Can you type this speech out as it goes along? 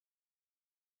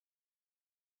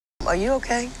Are you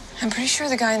okay? I'm pretty sure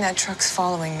the guy in that truck's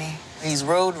following me. He's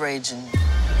road raging.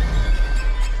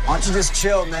 Why don't you just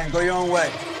chill, man? Go your own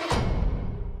way.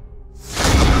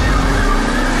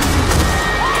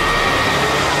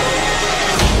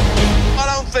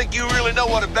 I don't think you really know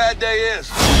what a bad day is.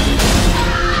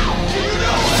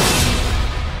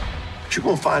 But you're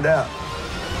gonna find out.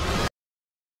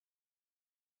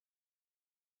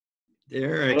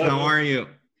 Derrick, how are you?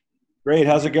 Great.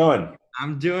 How's it going?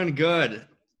 I'm doing good.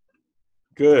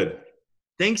 Good.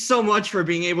 Thanks so much for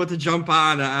being able to jump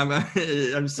on.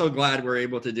 I'm so glad we're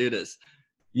able to do this.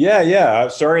 Yeah. I'm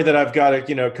sorry that I've got a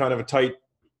kind of a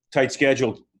tight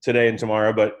schedule today and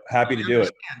tomorrow, but happy to do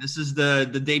it. This is the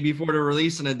day before the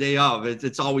release and a day of.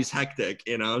 It's always hectic,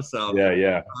 So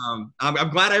yeah. I'm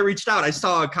glad I reached out. I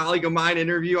saw a colleague of mine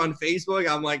interview on Facebook.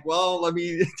 I'm like, well, let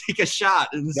me take a shot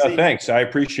and see. Thanks. I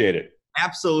appreciate it.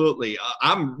 Absolutely.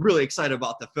 I'm really excited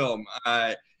about the film.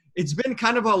 It's been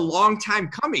kind of a long time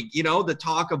coming, the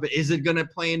talk of, is it going to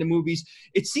play in the movies?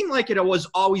 It seemed like it was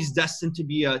always destined to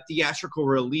be a theatrical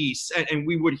release, and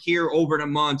we would hear over the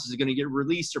months, is it going to get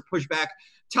released or pushed back?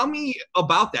 Tell me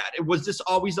about that. Was this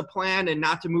always a plan, and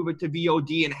not to move it to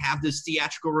VOD and have this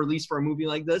theatrical release for a movie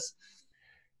like this?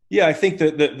 Yeah, I think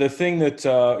that the thing that,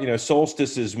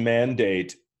 Solstice's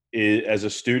mandate as a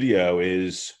studio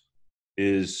is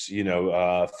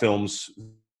films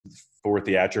for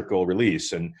theatrical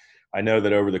release. And I know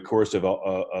that over the course of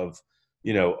all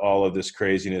of this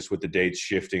craziness with the dates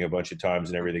shifting a bunch of times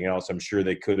and everything else, I'm sure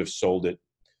they could have sold it,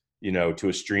 to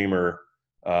a streamer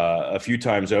a few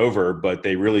times over, but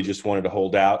they really just wanted to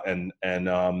hold out and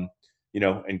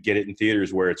get it in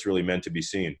theaters where it's really meant to be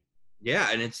seen. Yeah,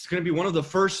 and it's going to be one of the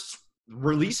first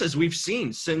releases we've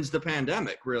seen since the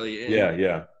pandemic, really.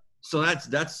 Yeah. So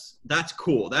that's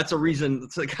cool. That's a reason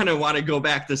to kind of want to go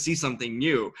back to see something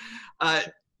new.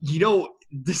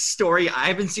 This story, I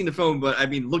haven't seen the film, but I've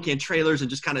been looking at trailers and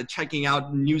just kind of checking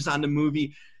out news on the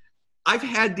movie. I've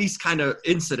had these kind of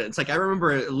incidents. Like I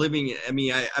remember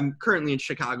I'm currently in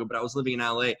Chicago, but I was living in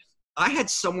LA. I had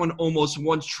someone almost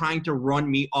once trying to run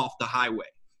me off the highway.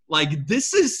 Like,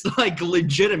 this is like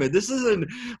legitimate. This isn't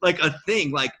like a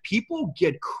thing. Like, people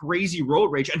get crazy road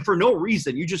rage, and for no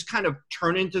reason. You just kind of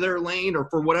turn into their lane or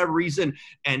for whatever reason,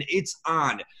 and it's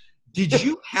on. Did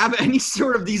you have any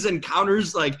sort of these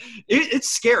encounters? Like,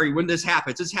 it's scary when this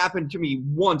happens. This happened to me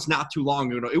once not too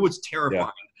long ago. It was terrifying.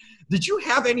 Yeah. Did you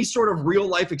have any sort of real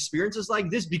life experiences like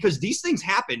this? Because these things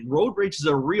happen. Road rage is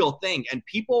a real thing, and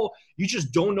people, you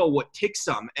just don't know what ticks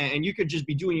them, and you could just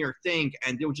be doing your thing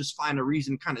and they'll just find a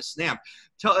reason, kind of snap.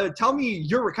 Tell me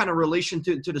your kind of relation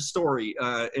to the story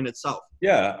in itself.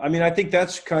 Yeah, I think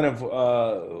that's kind of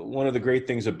one of the great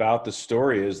things about the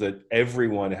story is that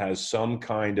everyone has some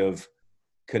kind of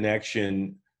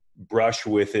connection, brush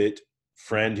with it,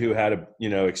 friend who had a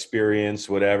experience,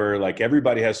 whatever. Like,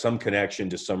 everybody has some connection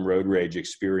to some road rage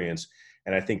experience,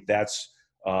 and I think that's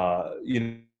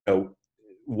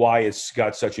why it's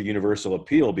got such a universal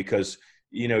appeal, because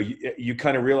you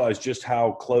kind of realize just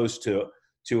how close to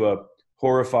a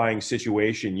horrifying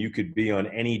situation you could be on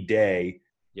any day.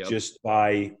 Yep. Just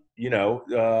by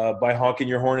honking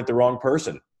your horn at the wrong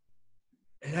person.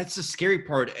 That's the scary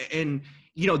part. And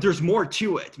there's more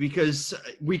to it, because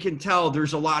we can tell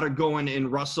there's a lot of going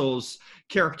in Russell's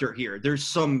character here. There's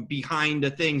some behind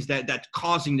the things that's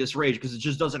causing this rage, because it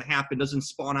just doesn't happen, doesn't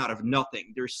spawn out of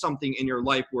nothing. There's something in your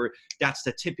life where that's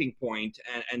the tipping point,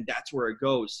 and that's where it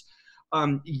goes.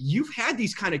 You've had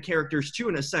these kind of characters too,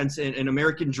 in a sense, in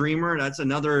American Dreamer. That's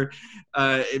another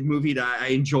movie that I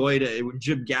enjoyed.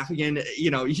 Jim Gaffigan.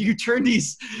 You turn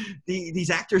these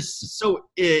actors so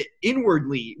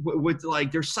inwardly with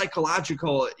like their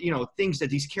psychological, things that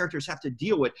these characters have to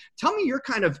deal with. Tell me your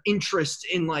kind of interest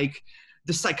in like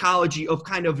the psychology of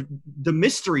kind of the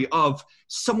mystery of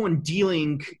someone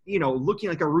dealing, looking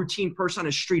like a routine person on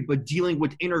the street, but dealing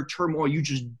with inner turmoil. You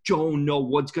just don't know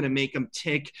what's going to make them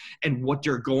tick and what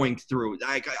they're going through.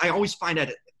 I always find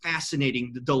that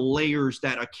fascinating, the layers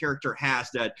that a character has,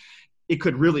 that it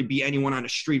could really be anyone on the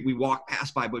street we walk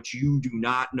past by, but you do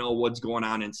not know what's going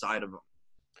on inside of them.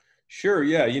 Sure.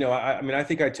 Yeah. I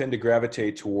think I tend to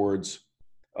gravitate towards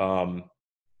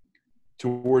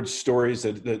stories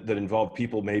that involve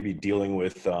people maybe dealing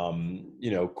with,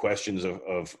 questions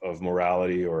of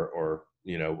morality or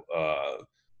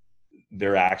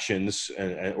their actions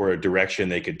or a direction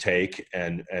they could take.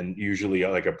 And usually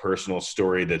like a personal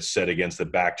story that's set against the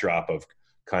backdrop of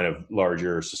kind of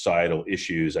larger societal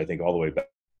issues. I think all the way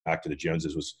back to the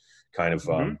Joneses was kind of,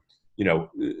 a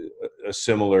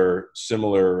similar,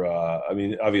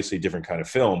 obviously different kind of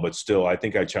film, but still, I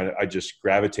think I just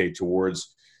gravitate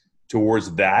towards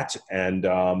towards that. And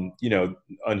you know,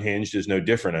 Unhinged is no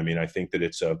different. I mean, I think that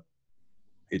it's a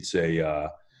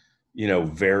you know,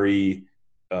 very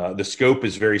the scope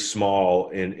is very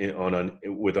small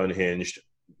with Unhinged,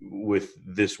 with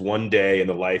this one day in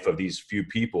the life of these few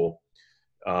people.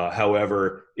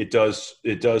 However, it does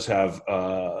have,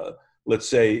 let's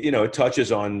say, you know, it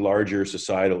touches on larger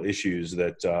societal issues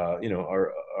that, you know,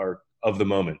 are of the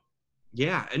moment.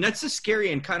 Yeah, and that's the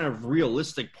scary and kind of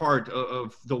realistic part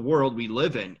of the world we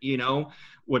live in, you know,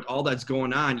 with all that's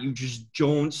going on. You just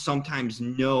don't sometimes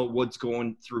know what's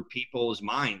going through people's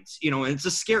minds, you know, and it's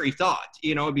a scary thought,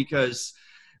 you know, because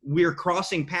we're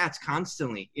crossing paths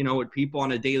constantly, you know, with people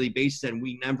on a daily basis, and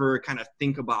we never kind of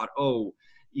think about, oh,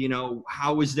 you know,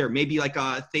 how is there maybe like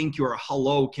a thank you or a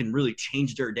hello can really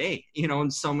change their day, you know, in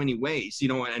so many ways, you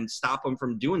know, and stop them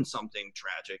from doing something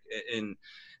tragic. And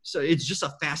so it's just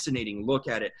a fascinating look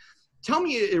at it. Tell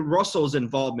me, Russell's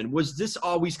involvement, was this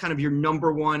always kind of your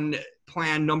number one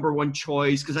plan, number one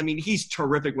choice? Because, I mean, he's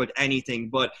terrific with anything,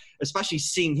 but especially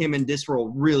seeing him in this role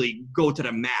really go to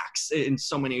the max in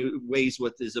so many ways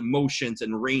with his emotions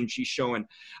and range he's showing.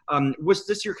 Was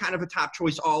this your kind of a top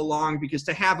choice all along? Because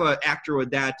to have an actor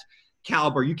with that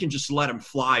caliber, you can just let him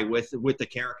fly with the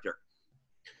character.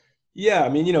 Yeah, I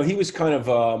mean, you know, he was kind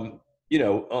of, you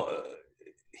know,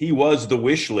 he was the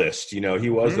wish list. You know,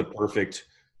 he was the perfect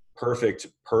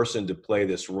person to play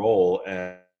this role.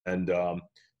 And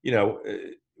you know,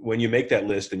 when you make that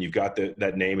list and you've got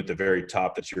that name at the very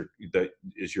top, that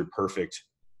is your perfect,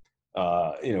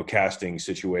 you know, casting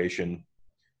situation,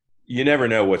 you never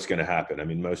know what's going to happen. I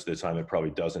mean, most of the time it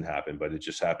probably doesn't happen, but it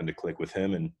just happened to click with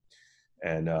him.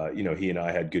 And you know, he and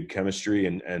I had good chemistry,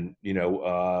 and you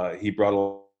know, he brought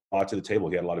a lot to the table.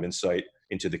 He had a lot of insight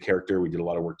into the character. We did a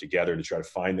lot of work together to try to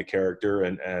find the character.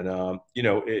 And you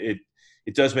know,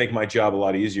 it does make my job a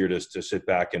lot easier to sit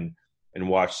back and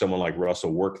watch someone like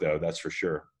Russell work, though. That's for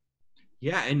sure.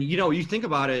 Yeah. And, you know, you think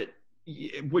about it,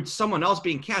 with someone else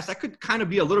being cast, that could kind of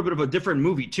be a little bit of a different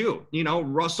movie too. You know,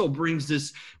 Russell brings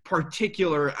this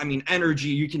particular, I mean, energy.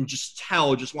 You can just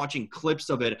tell just watching clips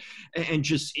of it, and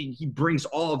just, he brings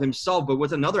all of himself, but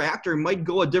with another actor, it might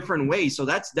go a different way. So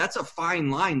that's a fine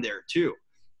line there too.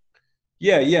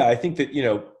 Yeah. I think that, you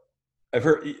know, I've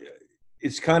heard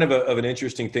it's kind of an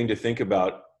interesting thing to think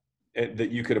about, that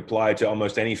you could apply to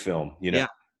almost any film, you know.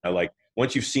 Yeah. Like,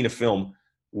 once you've seen a film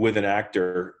with an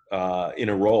actor in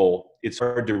a role, it's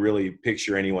hard to really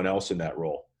picture anyone else in that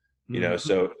role, you know.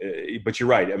 So, but you're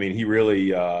right. I mean, he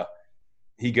really,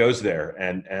 he goes there,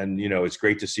 and, you know, it's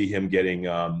great to see him getting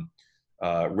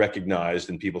recognized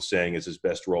and people saying it's his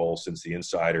best role since The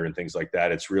Insider and things like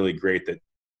that. It's really great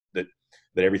that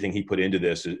everything he put into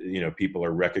this, you know, people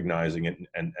are recognizing it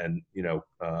and you know,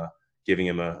 giving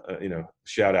him a you know,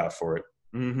 shout out for it.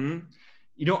 Mm-hmm.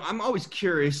 You know, I'm always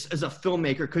curious as a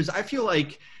filmmaker, because I feel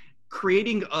like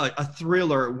creating a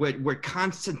thriller with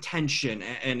constant tension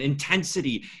and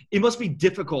intensity, it must be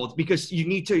difficult, because you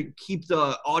need to keep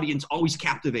the audience always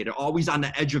captivated, always on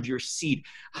the edge of your seat.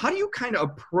 How do you kind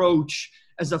of approach,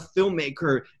 as a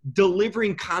filmmaker,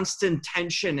 delivering constant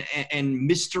tension and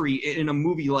mystery in a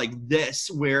movie like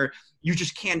this, where you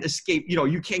just can't escape? You know,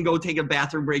 you can't go take a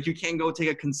bathroom break, you can't go take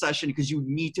a concession, because you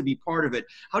need to be part of it.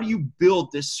 How do you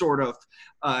build this sort of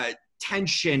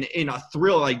tension in a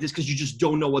thrill like this, because you just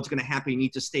don't know what's going to happen? You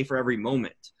need to stay for every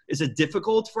moment. Is it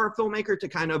difficult for a filmmaker to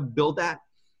kind of build that?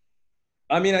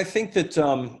 I mean, I think that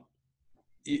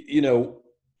you know,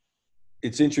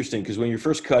 it's interesting, because when you're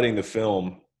first cutting the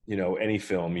film, you know, any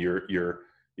film, you're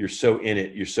so in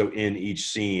it, you're so in each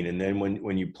scene, and then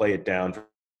when you play it down for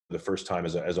the first time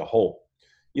as a whole,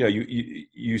 you know,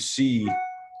 you see,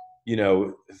 you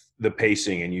know, the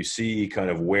pacing, and you see kind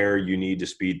of where you need to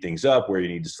speed things up, where you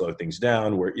need to slow things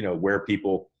down, where, you know, where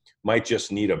people might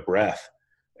just need a breath.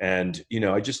 And, you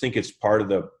know, I just think it's part of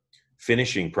the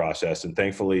finishing process. And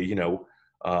thankfully, you know,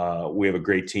 we have a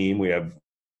great team. We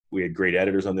had great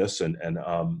editors on this, and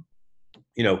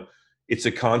you know, it's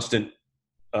a constant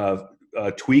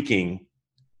tweaking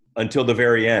until the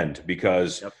very end,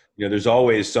 because you know, there's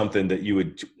always something that you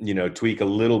would, you know, tweak a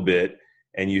little bit,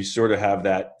 and you sort of have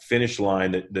that finish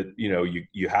line that you know,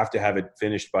 you have to have it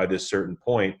finished by this certain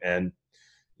point. And,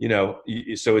 you know,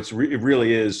 so it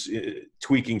really is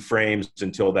tweaking frames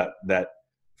until that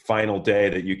final day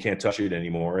that you can't touch it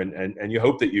anymore. And you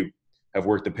hope that you have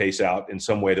worked the pace out in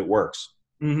some way that works.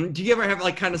 Mm-hmm. Do you ever have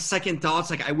like kind of second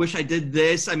thoughts, like, I wish I did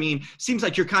this? I mean, seems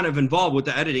like you're kind of involved with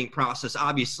the editing process.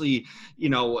 Obviously, you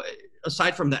know,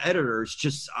 aside from the editors,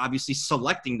 just obviously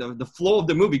selecting the flow of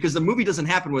the movie, because the movie doesn't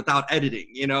happen without editing.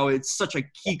 It's such a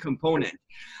key component.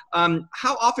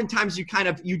 How oftentimes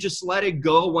you just let it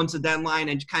go once a deadline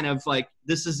and kind of like,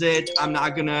 this is it, I'm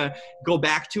not gonna go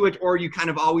back to it, or you kind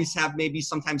of always have maybe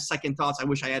sometimes second thoughts, I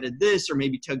wish I added this or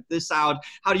maybe took this out?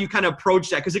 How do you kind of approach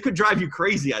that? Because it could drive you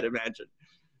crazy, I'd imagine.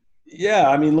 Yeah,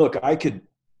 I mean, look, I could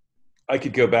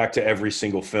go back to every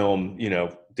single film,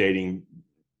 dating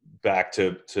back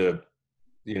to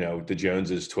the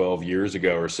Joneses 12 years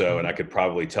ago or so, and I could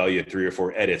probably tell you 3 or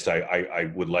 4 edits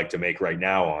I would like to make right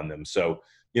now on them. So,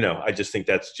 I just think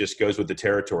that's just goes with the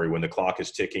territory. When the clock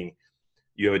is ticking,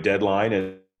 you have a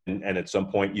deadline, and at some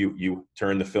point you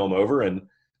turn the film over, and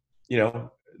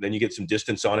then you get some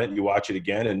distance on it, and you watch it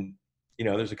again, and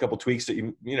there's a couple tweaks that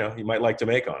you might like to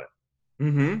make on it.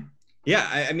 Mm-hmm.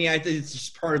 Yeah, I mean, I think it's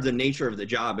just part of the nature of the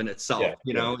job in itself.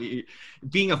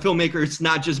 Being a filmmaker, it's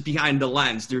not just behind the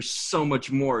lens. There's so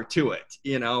much more to it,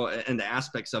 and the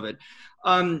aspects of it.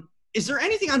 Is there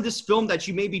anything on this film that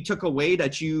you maybe took away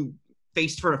that you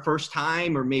faced for the first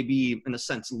time, or maybe in a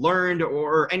sense learned,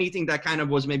 or anything that kind of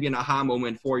was maybe an aha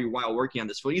moment for you while working on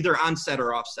this film, either on set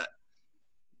or off set?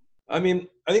 I mean,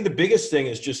 I think the biggest thing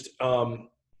is just,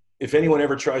 if anyone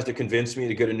ever tries to convince me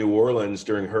to go to New Orleans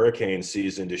during hurricane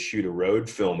season to shoot a road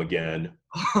film again,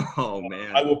 oh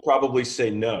man, I will probably say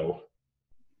no,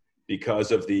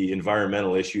 because of the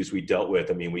environmental issues we dealt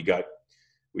with. I mean, we got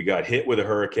hit with a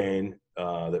hurricane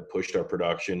that pushed our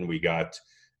production. We got,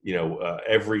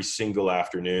 every single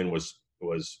afternoon was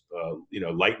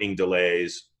lightning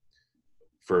delays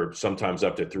for sometimes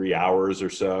up to 3 hours or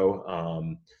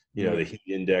so. The heat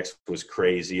index was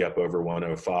crazy, up over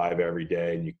 105 every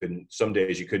day. And some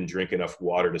days you couldn't drink enough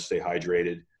water to stay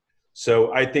hydrated.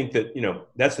 So I think that,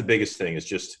 that's the biggest thing, is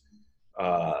just,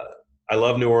 I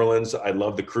love New Orleans. I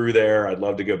love the crew there. I'd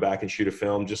love to go back and shoot a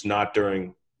film, just not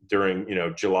during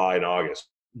July and August.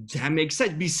 That makes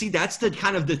sense. You see, that's the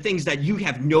kind of the things that you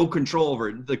have no control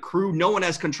over. The crew, no one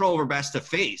has control over, but has to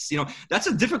face. That's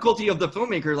a difficulty of the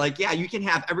filmmaker. Like, yeah, you can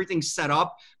have everything set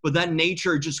up, but then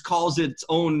nature just calls its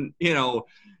own,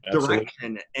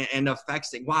 direction and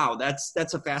affects it. Wow, that's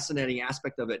a fascinating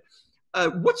aspect of it.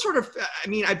 What sort of,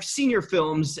 I've seen your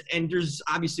films, and there's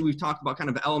obviously, we've talked about kind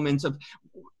of elements of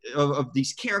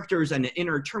these characters and the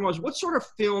inner turmoils. What sort of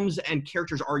films and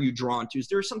characters are you drawn to? Is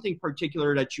there something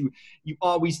particular that you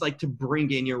always like to bring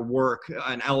in your work,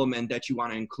 an element that you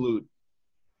want to include?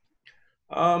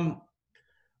 I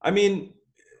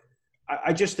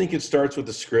just think it starts with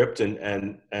the script,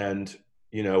 and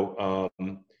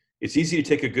it's easy to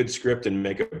take a good script and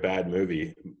make a bad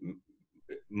movie.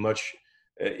 But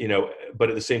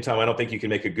at the same time, I don't think you can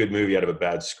make a good movie out of a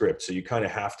bad script. So you kind of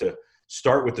have to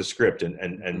start with the script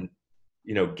and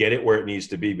get it where it needs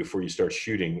to be before you start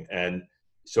shooting. And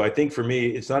so I think for me,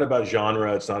 it's not about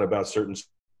genre. It's not about certain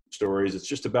stories. It's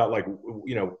just about, like,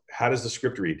 how does the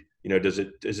script read? Is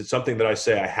it something that I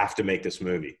say, I have to make this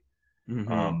movie?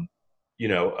 Mm-hmm.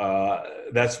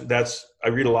 I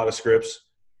read a lot of scripts,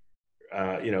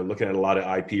 looking at a lot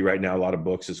of IP right now, a lot of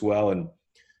books as well. And,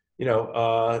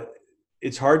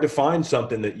 it's hard to find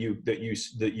something that you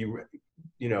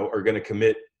are going to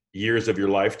commit years of your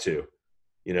life to,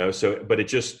 but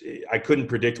I couldn't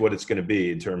predict what it's going to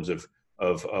be in terms of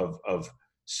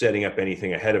setting up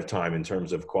anything ahead of time in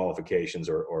terms of qualifications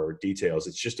or details.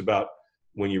 It's just about,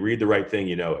 when you read the right thing,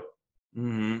 it.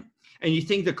 Mm-hmm. And you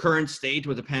think the current state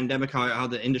with the pandemic, how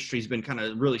the industry's been kind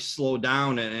of really slowed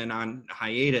down and on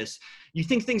hiatus, you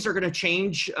think things are going to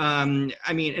change?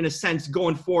 In a sense,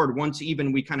 going forward, once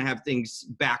even we kind of have things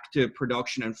back to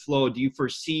production and flow, do you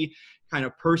foresee kind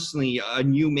of personally a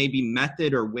new maybe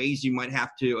method or ways you might have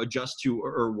to adjust to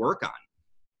or work on?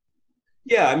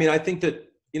 Yeah, I think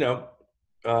that,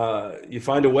 you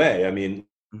find a way.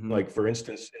 Mm-hmm. Like, for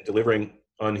instance, in delivering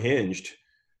Unhinged,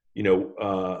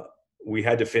 we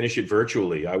had to finish it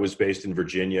virtually. I was based in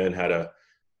Virginia and had a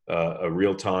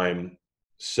real-time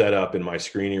setup in my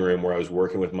screening room where I was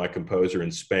working with my composer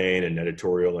in Spain, and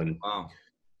editorial and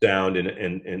sound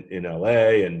in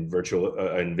LA, and virtual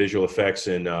and visual effects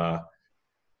in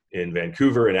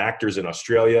Vancouver, and actors in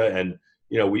Australia. And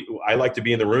I like to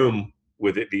be in the room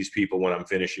with these people when I'm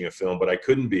finishing a film, but I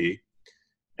couldn't be.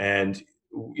 And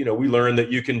we learned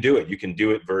that you can do it. You can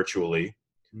do it virtually.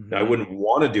 Mm-hmm. Now, I wouldn't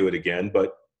want to do it again,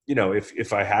 but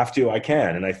if I have to, I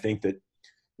can. And I think that,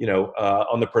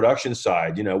 on the production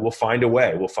side, we'll find a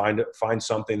way. We'll find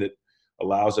something that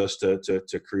allows us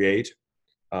to create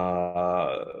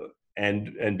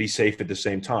and be safe at the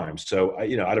same time. So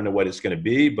I don't know what it's going to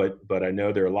be, but I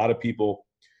know there are a lot of people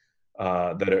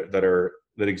that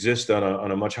exist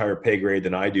on a much higher pay grade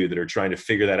than I do, that are trying to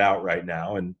figure that out right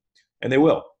now. And and they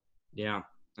will. Yeah.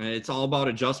 It's all about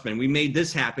adjustment. We made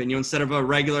this happen. Instead of a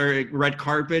regular red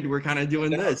carpet, we're kind of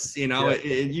doing this.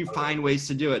 You find ways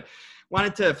to do it.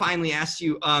 Wanted to finally ask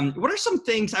you, what are some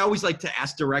things I always like to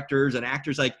ask directors and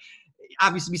actors, like,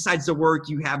 obviously besides the work,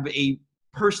 you have a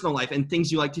personal life and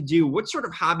things you like to do. What sort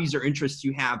of hobbies or interests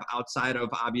you have outside of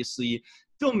obviously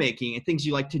filmmaking, and things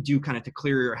you like to do kind of to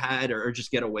clear your head or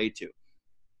just get away to?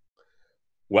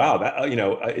 Wow, that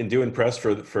in doing press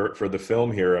for the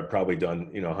film here, I've probably done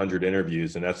 100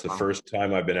 interviews, and that's the first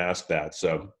time I've been asked that.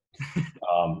 So,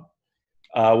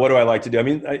 what do I like to do? I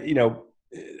mean,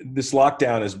 this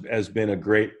lockdown has been a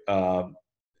great.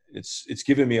 It's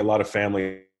given me a lot of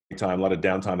family time, a lot of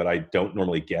downtime that I don't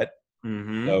normally get.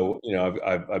 Mm-hmm. So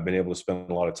I've been able to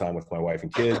spend a lot of time with my wife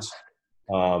and kids.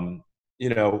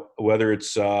 Whether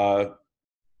it's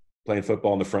playing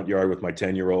football in the front yard with my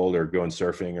 10-year-old, or going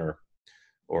surfing,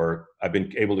 or I've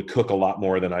been able to cook a lot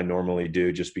more than I normally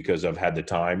do just because I've had the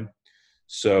time.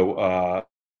 So,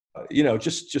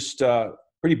 just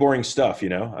pretty boring stuff,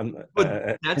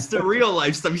 But that's the real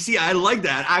life stuff. You see, I like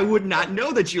that. I would not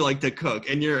know that you like to cook.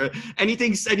 And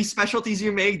any specialties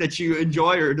you make that you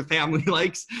enjoy or the family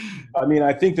likes? I mean,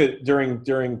 I think that during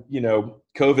COVID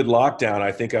lockdown,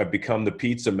 I think I've become the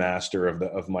pizza master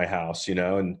of my house,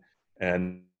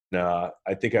 and I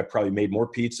think I've probably made more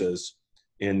pizzas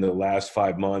in the last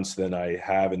 5 months than I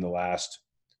have in the last,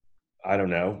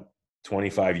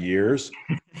 25 years.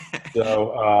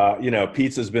 So,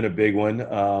 pizza's been a big one.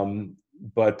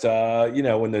 But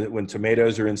when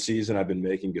tomatoes are in season, I've been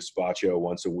making gazpacho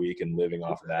once a week and living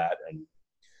off of that. And,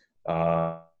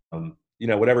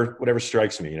 whatever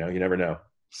strikes me, you never know.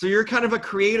 So you're kind of a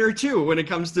creator too, when it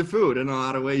comes to food in a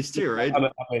lot of ways too, right?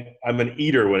 I'm an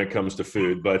eater when it comes to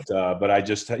food, but I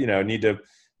just,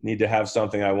 need to have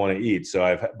something I want to eat.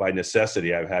 So by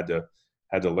necessity, I've had to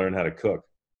learn how to cook.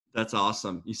 That's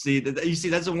awesome. You see,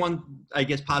 that's the one, I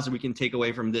guess, positive we can take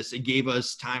away from this. It gave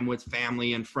us time with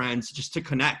family and friends just to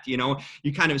connect. You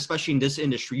kind of, especially in this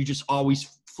industry, you just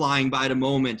always flying by the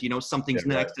moment. Something's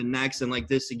next and next, and like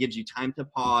this, it gives you time to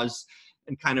pause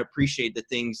and kind of appreciate the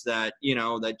things that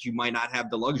that you might not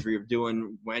have the luxury of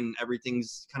doing when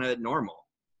everything's kind of normal.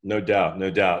 No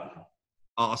doubt.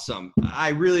 Awesome. I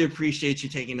really appreciate you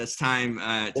taking this time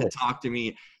to talk to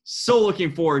me. So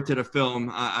looking forward to the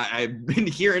film. I've been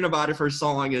hearing about it for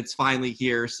so long, and it's finally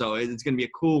here. So it's going to be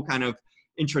a cool kind of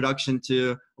introduction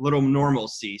to a little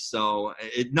normalcy. So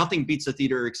nothing beats a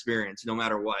theater experience, no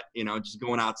matter what, just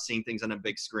going out, seeing things on a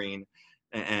big screen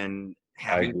and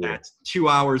having that 2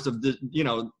 hours of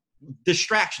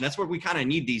distraction. That's what we kind of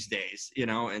need these days,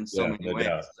 in so many ways.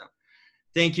 So,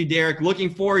 thank you, Derrick. Looking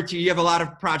forward to, you have a lot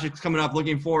of projects coming up.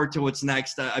 Looking forward to what's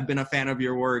next. I've been a fan of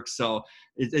your work, so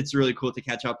it's really cool to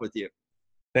catch up with you.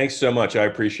 Thanks so much. I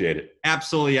appreciate it.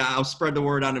 Absolutely. I'll spread the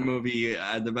word on the movie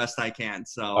the best I can.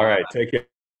 So, all right. Take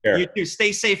care. You too.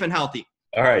 Stay safe and healthy.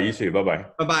 All right. You too. Bye-bye.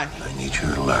 Bye-bye. I need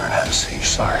you to learn how to say you're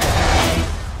sorry.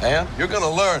 And you're going to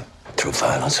learn through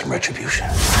violence and retribution.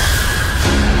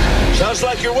 Sounds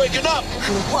like you're waking up.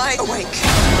 I'm wide awake.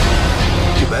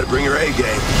 You better bring your A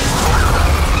game.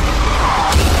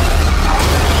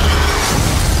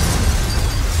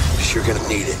 You're gonna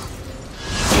need it.